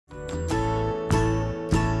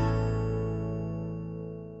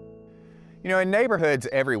You know, in neighborhoods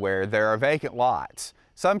everywhere, there are vacant lots.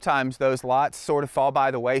 Sometimes those lots sort of fall by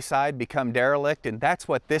the wayside, become derelict, and that's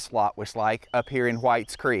what this lot was like up here in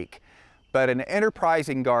Whites Creek. But an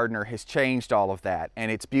enterprising gardener has changed all of that, and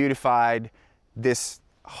it's beautified this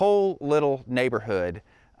whole little neighborhood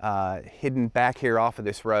hidden back here off of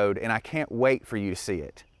this road, and I can't wait for you to see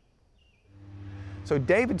it. So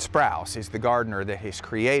David Sprouse is the gardener that has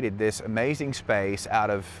created this amazing space out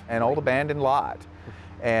of an old abandoned lot.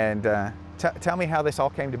 And tell me how this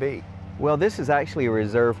all came to be. Well, this is actually a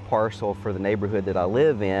reserved parcel for the neighborhood that I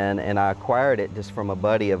live in, and I acquired it just from a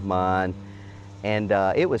buddy of mine, and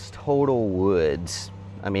it was total woods.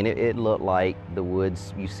 I mean, it looked like the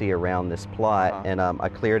woods you see around this plot, and I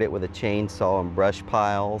cleared it with a chainsaw and brush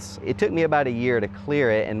piles. It took me about a year to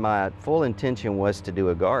clear it, and my full intention was to do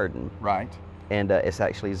a garden. Right. And it's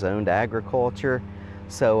actually zoned agriculture.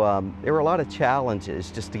 So there were a lot of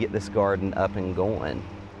challenges just to get this garden up and going.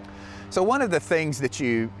 So one of the things that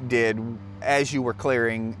you did as you were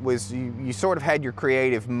clearing was you sort of had your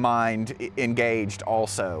creative mind engaged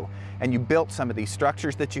also, and you built some of these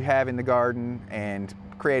structures that you have in the garden and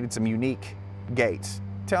created some unique gates.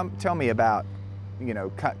 Tell me about, you know,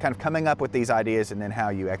 kind of coming up with these ideas and then how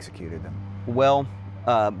you executed them. Well,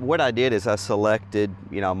 what I did is I selected,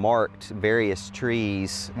 you know, marked various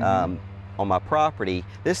trees on my property.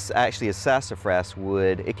 This actually is sassafras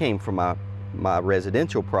wood. It came from my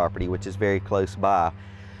residential property, which is very close by.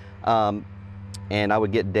 And I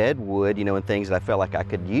would get dead wood, you know, and things that I felt like I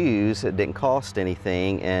could use. It didn't cost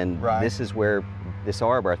anything. And this is where this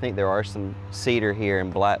arbor, I think there are some cedar here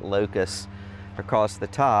and black locust across the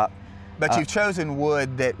top. But you've chosen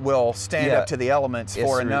wood that will stand up to the elements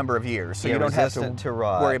for a number of years, so you don't have to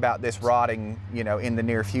worry about this rotting, you know, in the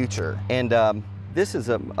near future. And this is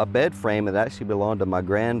a bed frame that actually belonged to my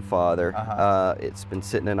grandfather. It's been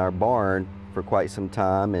sitting in our barn for quite some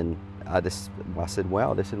time, and I said,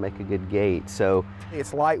 wow, this would make a good gate. So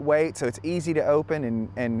it's lightweight, so it's easy to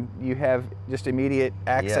open, and you have just immediate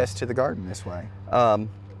access to the garden this way.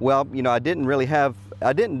 Well, you know, I didn't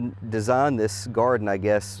design this garden, I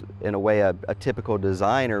guess, in a way a typical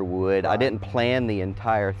designer would. I didn't plan the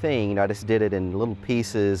entire thing. You know, I just did it in little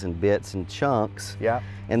pieces and bits and chunks. Yeah.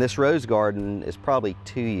 And this rose garden is probably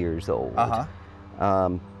 2 years old.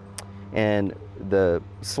 And the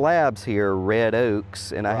slabs here are red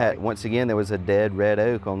oaks, and I had, once again, there was a dead red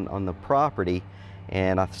oak on the property,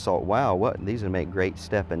 and I thought, wow, these would make great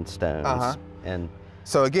stepping stones. And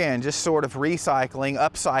so again, just sort of recycling,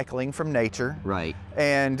 upcycling from nature. Right.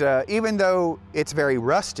 And even though it's very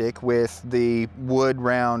rustic with the wood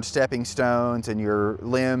round stepping stones and your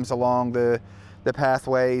limbs along the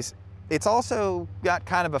pathways, it's also got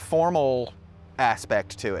kind of a formal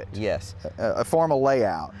aspect to it. Yes. A formal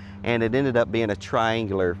layout. And it ended up being a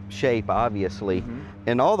triangular shape, obviously.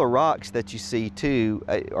 And all the rocks that you see too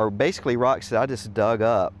are basically rocks that I just dug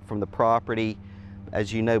up from the property.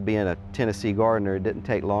 As you know, being a Tennessee gardener, it didn't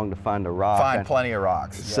take long to find a rock. Find plenty of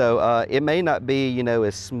rocks. So it may not be, you know,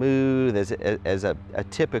 as smooth as a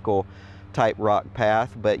typical type rock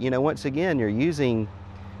path, but, you know, once again, you're using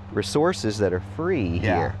resources that are free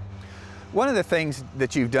here. One of the things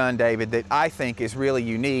that you've done, David, that I think is really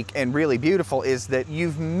unique and really beautiful is that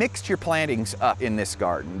you've mixed your plantings up in this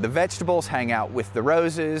garden. The vegetables hang out with the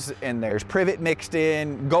roses, and there's privet mixed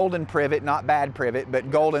in, golden privet, not bad privet, but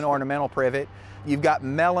golden ornamental privet. You've got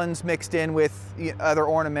melons mixed in with other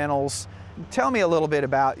ornamentals. Tell me a little bit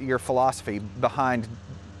about your philosophy behind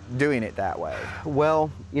doing it that way. Well,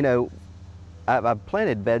 you know, I've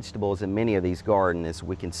planted vegetables in many of these gardens, as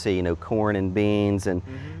we can see, you know, corn and beans. And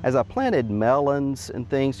as I planted melons and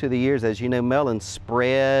things through the years, as you know, melons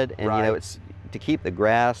spread, and you know, it's to keep the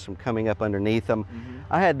grass from coming up underneath them.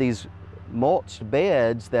 I had these mulched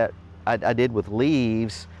beds that I did with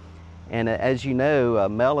leaves. And as you know,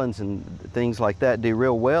 melons and things like that do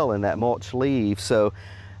real well in that mulch leaf. So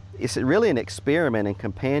it's really an experiment in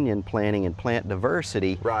companion planting and plant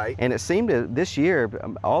diversity. Right. And it seemed to, this year,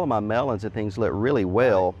 all of my melons and things look really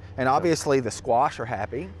well. And obviously the squash are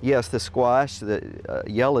happy. Yes, the squash, the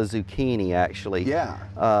yellow zucchini actually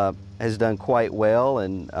has done quite well.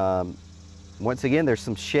 And once again, there's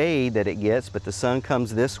some shade that it gets, but the sun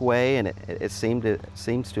comes this way, and it seems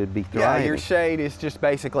to be thriving. Yeah, your shade is just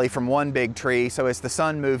basically from one big tree, so as the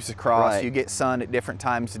sun moves across, you get sun at different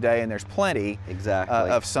times of day, and there's plenty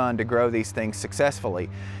of sun to grow these things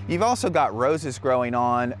successfully. You've also got roses growing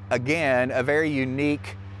on, again, a very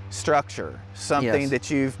unique structure, something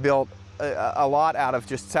that you've built a lot out of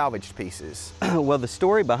just salvaged pieces. Well, the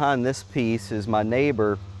story behind this piece is my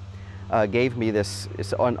neighbor gave me this,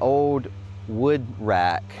 it's an old wood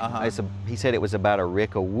rack. He said it was about a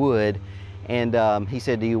rick of wood, And he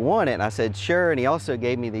said, do you want it? And I said, sure. And he also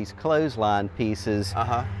gave me these clothesline pieces.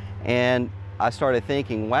 And I started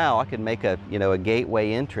thinking, wow, I could make a, a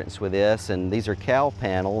gateway entrance with this, and these are cowl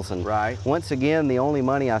panels. And once again, the only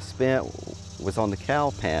money I spent was on the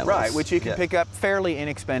cowl panels. Right, which you can pick up fairly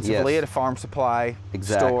inexpensively at a farm supply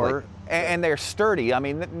store. And they're sturdy. I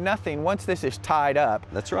mean, nothing, once this is tied up,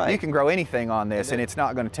 you can grow anything on this and it's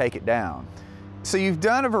not going to take it down. So you've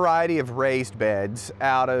done a variety of raised beds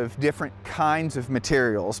out of different kinds of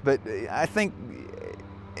materials, but I think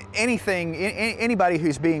anybody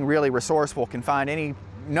who's being really resourceful can find any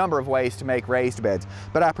number of ways to make raised beds.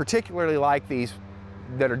 But I particularly like these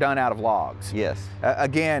that are done out of logs. Yes.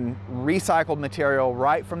 Again, recycled material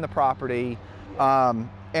right from the property.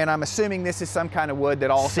 And I'm assuming this is some kind of wood that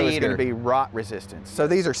also is going to be rot resistant. So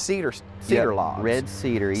these are cedar logs. Red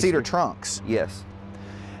cedar. Cedar trunks. Yes.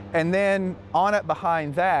 And then on up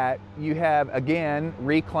behind that, you have, again,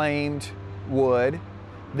 reclaimed wood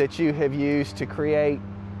that you have used to create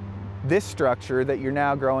this structure that you're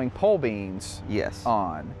now growing pole beans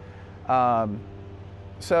on.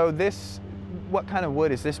 So this, what kind of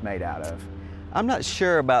wood is this made out of? I'm not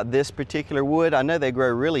sure about this particular wood. I know they grow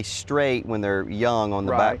really straight when they're young on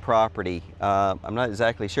the back property. I'm not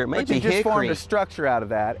exactly sure. Maybe but you just hickory. Formed a structure out of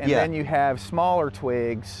that, and then you have smaller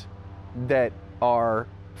twigs that are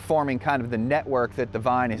forming kind of the network that the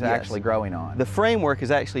vine is actually growing on. The framework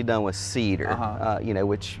is actually done with cedar,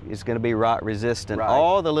 which is going to be rot resistant.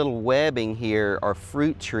 All the little webbing here are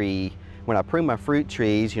fruit tree. When I prune my fruit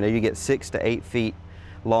trees, you get 6 to 8 feet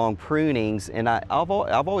long prunings, and I've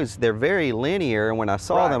always, they're very linear, and when I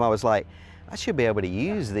saw them I was like, I should be able to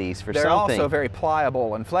use these for something. They're also very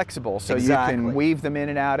pliable and flexible, so you can weave them in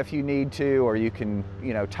and out if you need to, or you can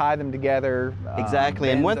tie them together.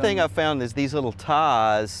 And one thing I found is these little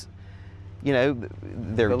ties,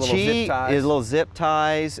 they're cheap, little zip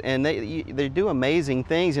ties, and they do amazing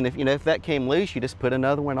things. And if that came loose, you just put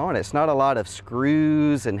another one on it. It's not a lot of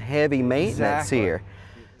screws and heavy maintenance here.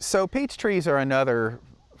 So peach trees are another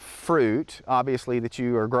fruit, obviously, that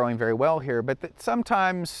you are growing very well here, but that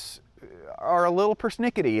sometimes are a little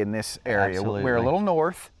persnickety in this area. Absolutely. We're a little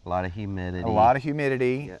north. A lot of humidity. A lot of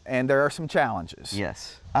humidity, and there are some challenges.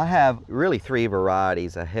 Yes. I have really 3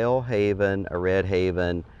 varieties, a Hell Haven, a Red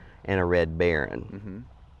Haven, and a Red Baron.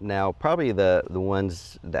 Now, probably the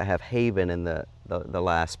ones that have Haven in the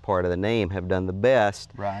last part of the name have done the best.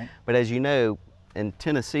 Right. But as you know, in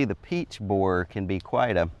Tennessee, the peach borer can be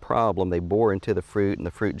quite a problem. They bore into the fruit, and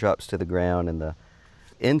the fruit drops to the ground, and the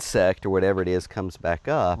insect or whatever it is comes back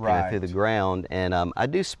up through the ground. And I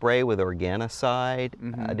do spray with Organicide.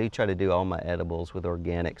 I do try to do all my edibles with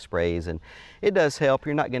organic sprays, and it does help.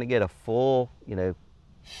 You're not going to get a full,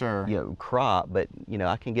 crop, but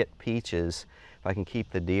I can get peaches if I can keep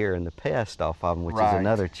the deer and the pest off of them, which is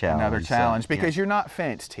another challenge. Another challenge, because you're not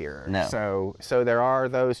fenced here. No. So there are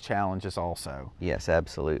those challenges also. Yes,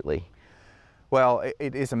 absolutely. Well,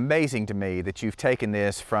 it is amazing to me that you've taken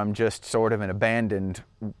this from just sort of an abandoned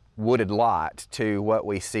wooded lot to what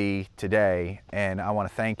we see today. And I want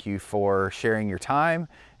to thank you for sharing your time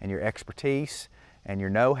and your expertise and your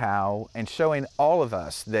know-how, and showing all of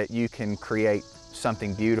us that you can create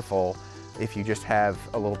something beautiful if you just have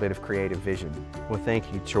a little bit of creative vision. Well,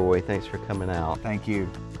 thank you, Troy. Thanks for coming out. Thank you.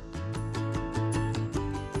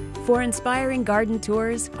 For inspiring garden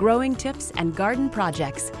tours, growing tips, and garden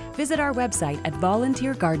projects, visit our website at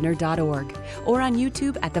volunteergardener.org or on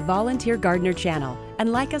YouTube at the Volunteer Gardener channel,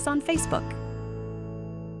 and like us on Facebook.